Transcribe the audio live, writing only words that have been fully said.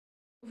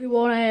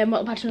Everyone,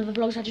 welcome back to another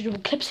vlog. So I had to do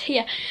clips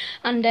here,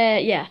 and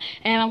yeah,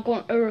 I'm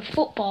going to a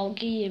football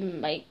game,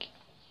 like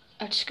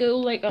at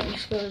school, like at my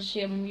school's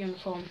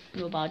uniform,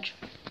 no badge.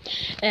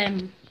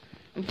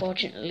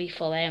 Unfortunately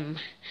for them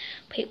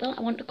people, I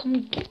want to come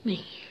and get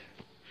me.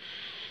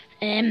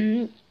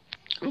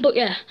 But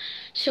yeah,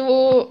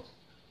 so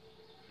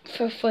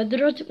for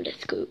further ado,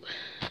 let's go.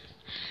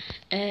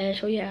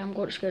 So yeah, I'm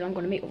going to school. I'm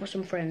going to meet up with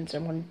some friends.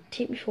 I'm going to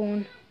take my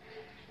phone,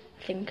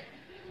 I think.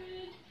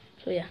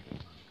 So yeah,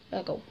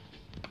 I'll go.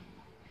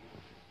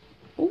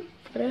 Oh,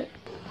 forgot it.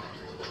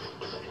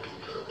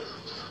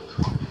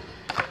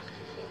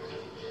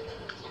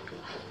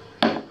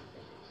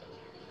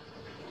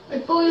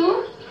 Wait, boy, you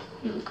want?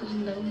 No, because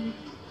I'm down.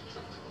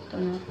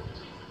 Don't know.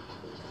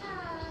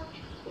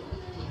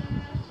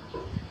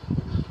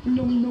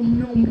 Nom nom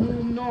nom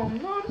nom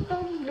nom nom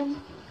nom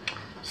nom.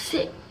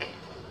 Sick.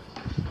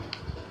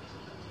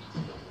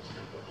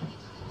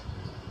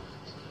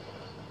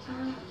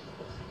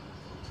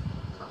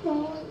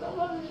 Come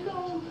on,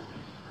 no.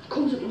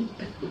 Comes up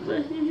with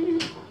bed.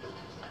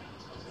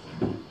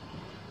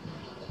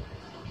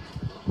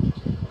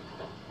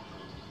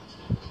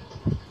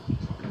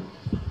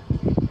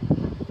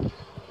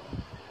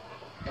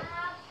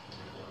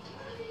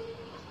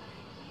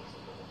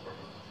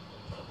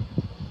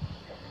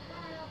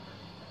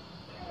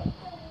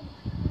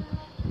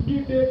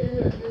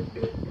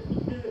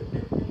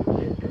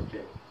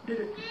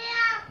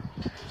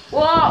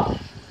 What?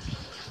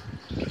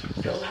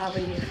 Little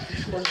Harry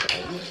just wants to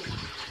eat me.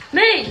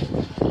 Me!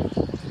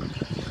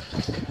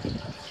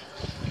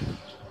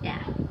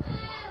 Yeah.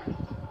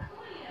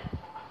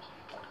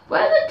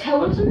 Where are the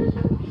towels in this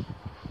house?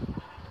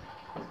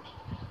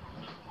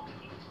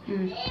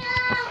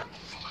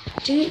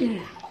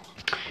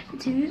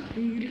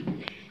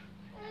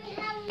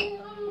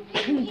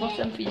 What's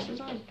them pieces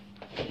on?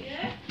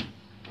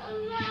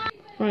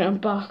 Right, I'm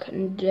back,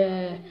 and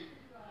a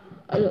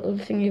little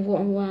thingy of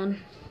what I'm wearing.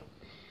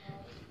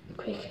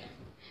 Quickly.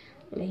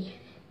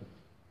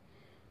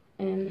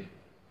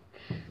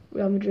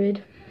 Real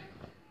Madrid.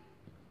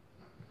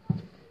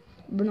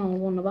 Ronaldo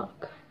won the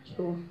back,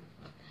 so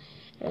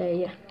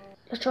yeah.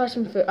 Let's try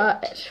some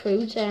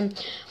foods.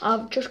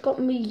 I've just got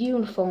my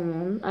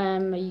uniform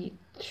on, my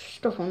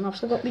stuff on. I've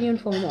still got my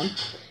uniform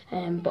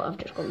on, but I've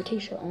just got my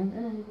t-shirt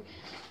on.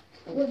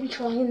 We'll be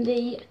trying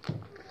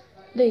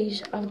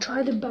these. I've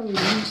tried the berry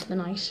ones, they're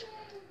nice.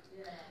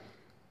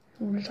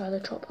 I'm gonna try the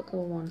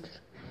tropical ones.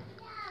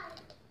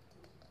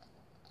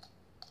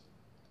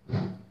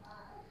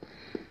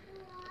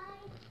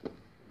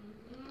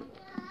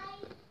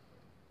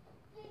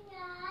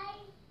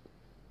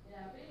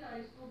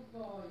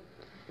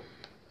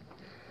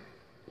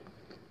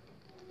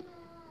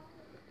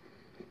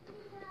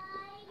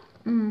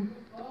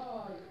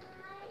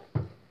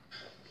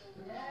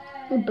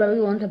 The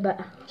berry ones are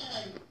better.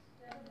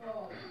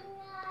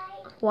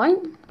 Why?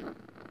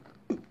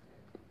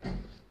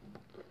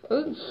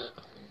 Ooh.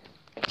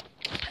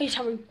 Hey,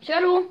 Harry. Say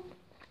hello.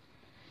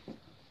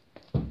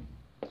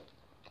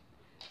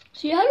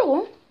 Say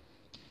hello.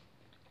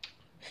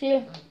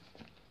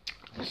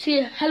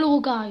 Say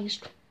hello,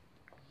 guys.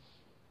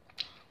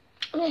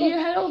 Say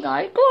hello,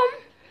 guys. Go on.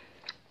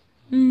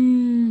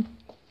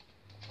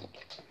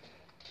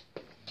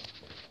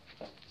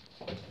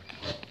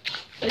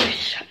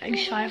 I'm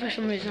shy for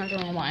some reason, I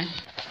don't know why.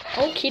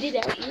 All kitted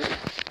out here.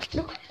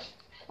 Look.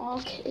 All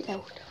kitted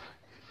out.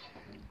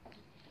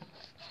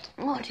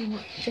 Oh,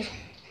 Jesus.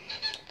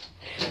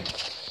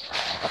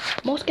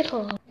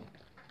 Mosquito.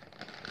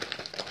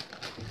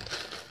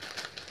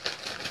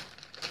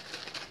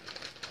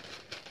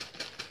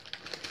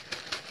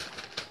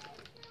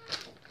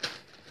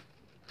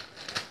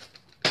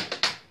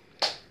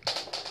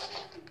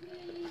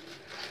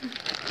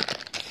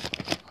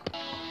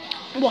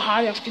 What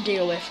I have to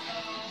deal with.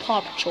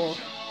 Paw Patrol.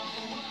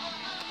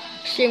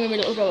 Seeing with my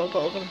little brother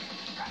program.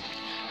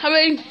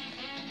 Harry!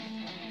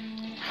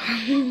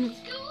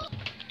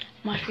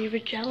 My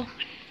favourite gel.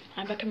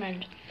 I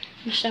recommend.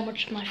 Just how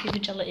much my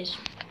favourite gel it is.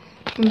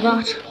 And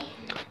that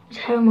is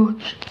how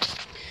much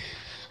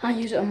I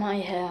use it on my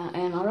hair,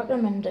 and I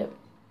recommend it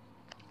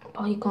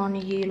by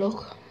Garnier.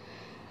 Look.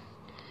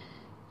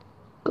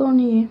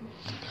 Garnier.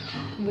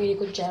 Really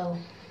good gel.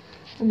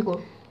 Really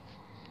good.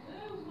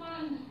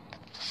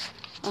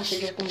 I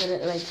should just go and get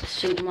it like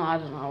suit my, I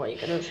don't know what you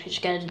can do,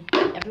 just get it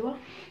everywhere.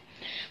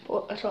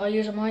 But that's what I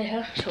use on my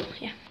hair, so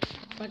yeah.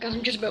 Right guys,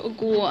 I'm just about to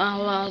go.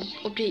 I'll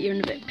update you in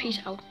a bit. Peace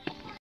out.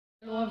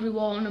 Hello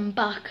everyone, I'm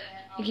back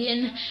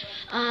again,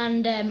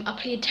 and I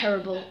played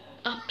terrible.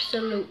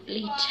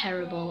 Absolutely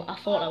terrible. I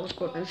thought I was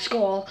going to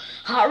score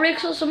hat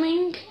tricks or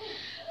something,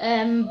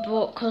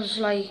 but cause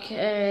like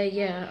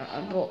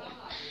yeah, but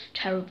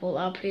terrible.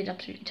 I played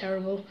absolutely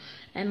terrible.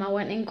 I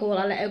went in goal.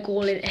 I let a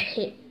goal in, a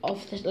hit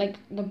off this, like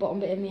the bottom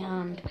bit of my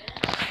hand.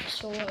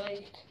 So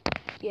like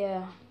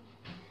yeah,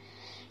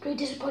 pretty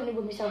disappointed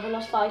with myself. I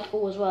lost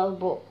 5-4 as well,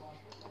 but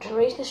to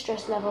raise the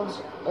stress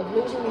levels of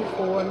losing my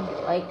phone,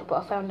 like,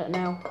 but I found it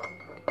now.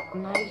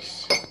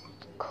 Nice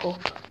cup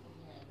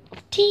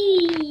of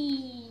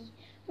tea.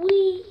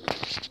 Wee.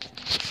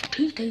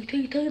 Please take.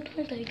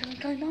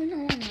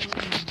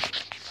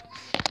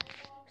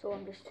 So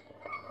I'm just.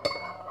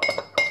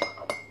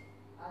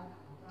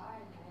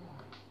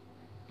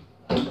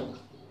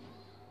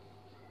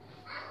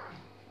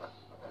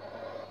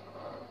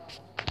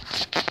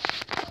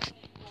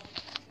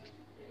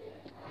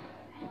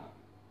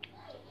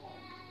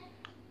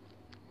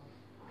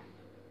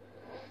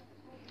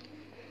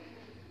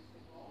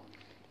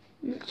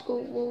 Let's go.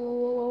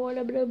 Whoa.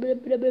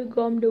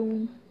 Calm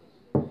down.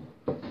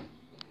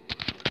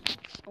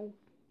 Oh.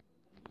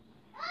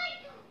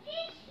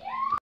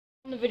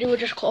 The video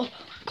just cut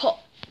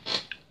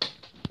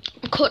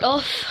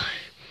off.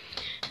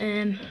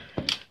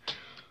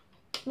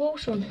 Whoa,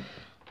 son.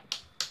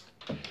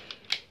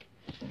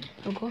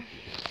 Okay.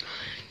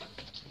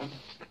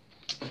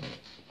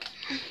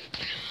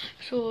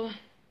 So,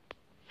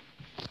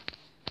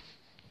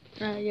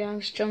 yeah, I'm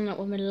just chilling out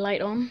with my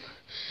light on.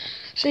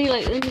 See,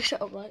 like, let me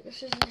set up like this,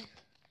 isn't it?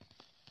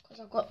 Because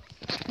I've got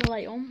the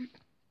light on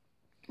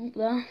up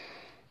there.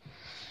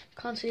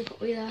 Can't see it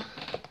properly there.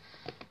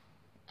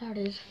 There it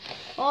is.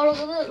 Oh, look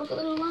at that! Look at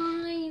the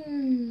lines.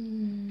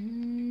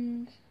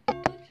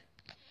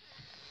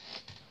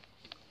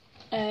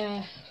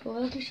 So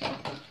let me set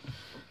up.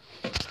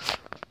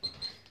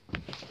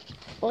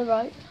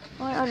 Alright,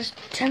 I'll just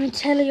turn my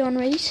telly on,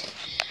 right?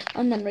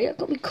 And then, right, I've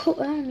got my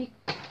cutter and my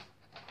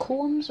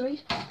combs,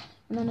 right?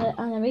 And then, right,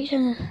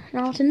 and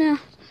now it's in there.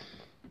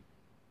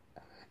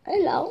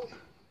 Hello.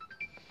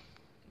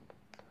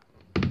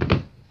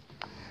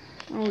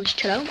 I'll just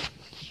chill out.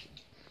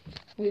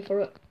 Wait for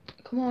it.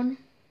 Come on.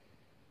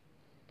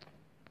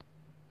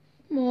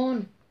 Come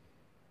on.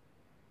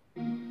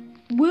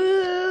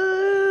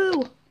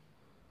 Woo!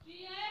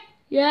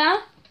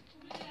 Yeah?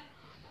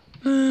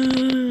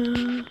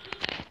 The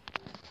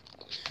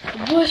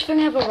worst thing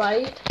ever,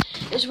 right,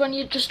 is when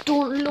you just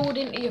don't load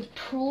into your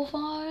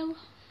profile.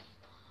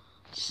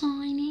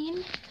 Sign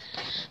in.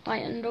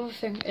 Right, another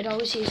thing, it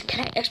always says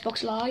connect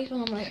Xbox Live,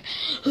 and I'm like,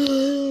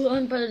 oh,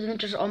 I'm better than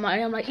just on my,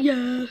 I'm like,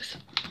 yes.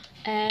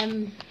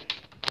 Turn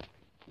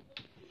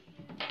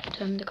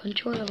the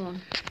controller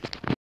on.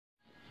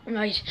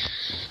 Right,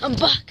 I'm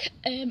back.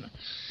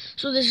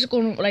 So this is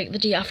going like the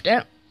day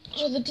after.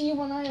 So the day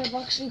when I have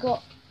actually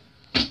got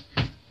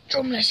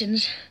drum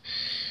lessons,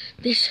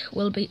 this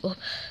will be up.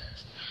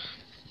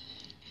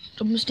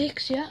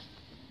 Drumsticks, yeah.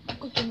 I've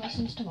got drum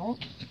lessons tomorrow.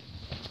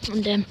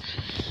 And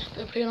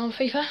we're playing on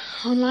FIFA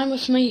online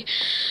with my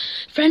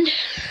friend.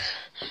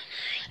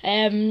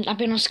 I've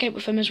been on Skype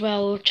with him as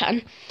well,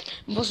 chatting.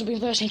 We've also been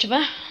versing each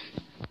other.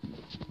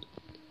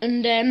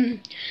 And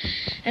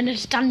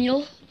it's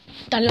Daniel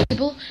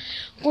Kibble.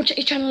 Go check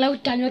his channel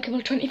out, Daniel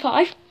Kibble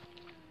 25.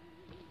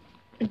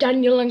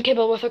 Daniel and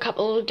Kibble with a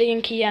couple D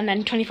and key and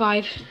then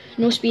 25,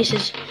 no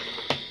spaces.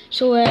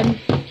 So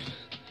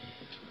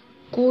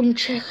go and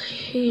check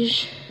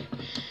his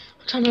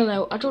channel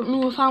out. I don't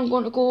know if I'm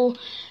going to go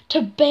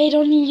to bed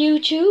on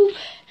YouTube.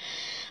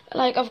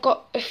 Like, I've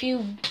got a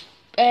few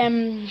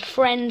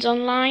friends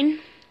online.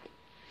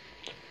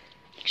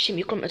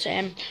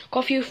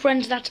 Got a few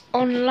friends that's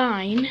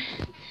online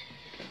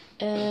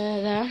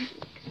there.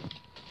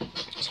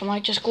 So I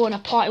might just go on a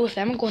party with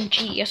them and go and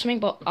cheat or something,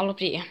 but I'll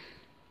update you.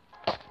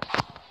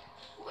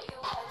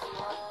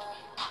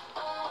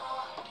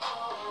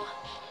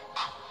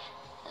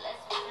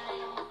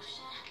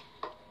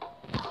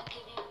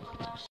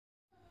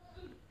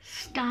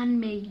 Stand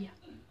me.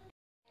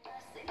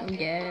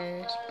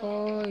 Yes,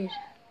 boys.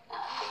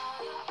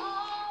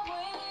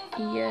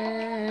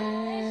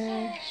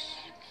 Yes.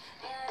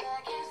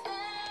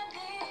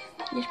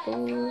 Yes,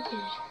 boys.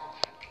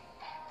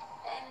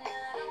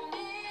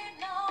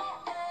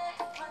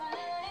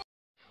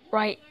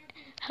 Right.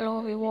 Hello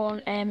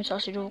everyone. It's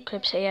Aussie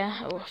Clips here.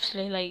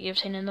 Obviously, like you've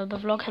seen another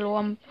vlog. Hello,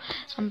 I'm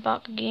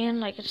back again.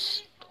 Like,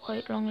 it's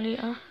quite long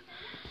later.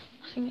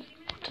 I think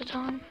what's the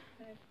time?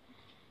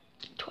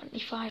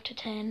 25 to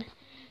 10.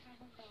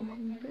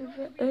 I'm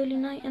early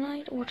night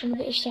tonight, watching a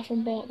bit of stuff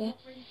on Barker.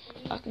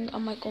 I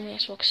might go on my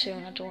Xbox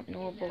soon, I don't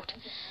know, but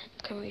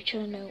I'm currently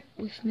chilling out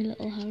with my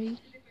little Harry.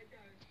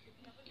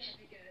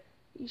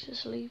 He's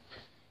asleep.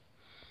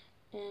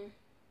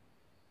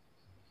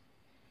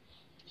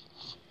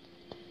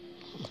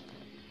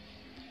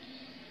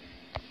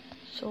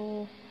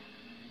 So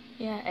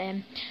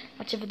yeah,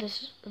 that's it for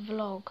this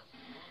vlog,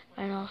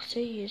 and I'll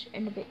see you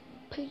in a bit.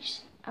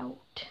 Peace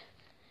out.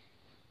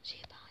 See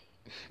you,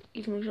 bye.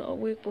 Even though it's not a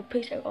week, but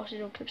peace out. I'll see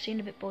you on Clips in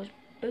a bit, boys.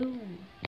 Boom.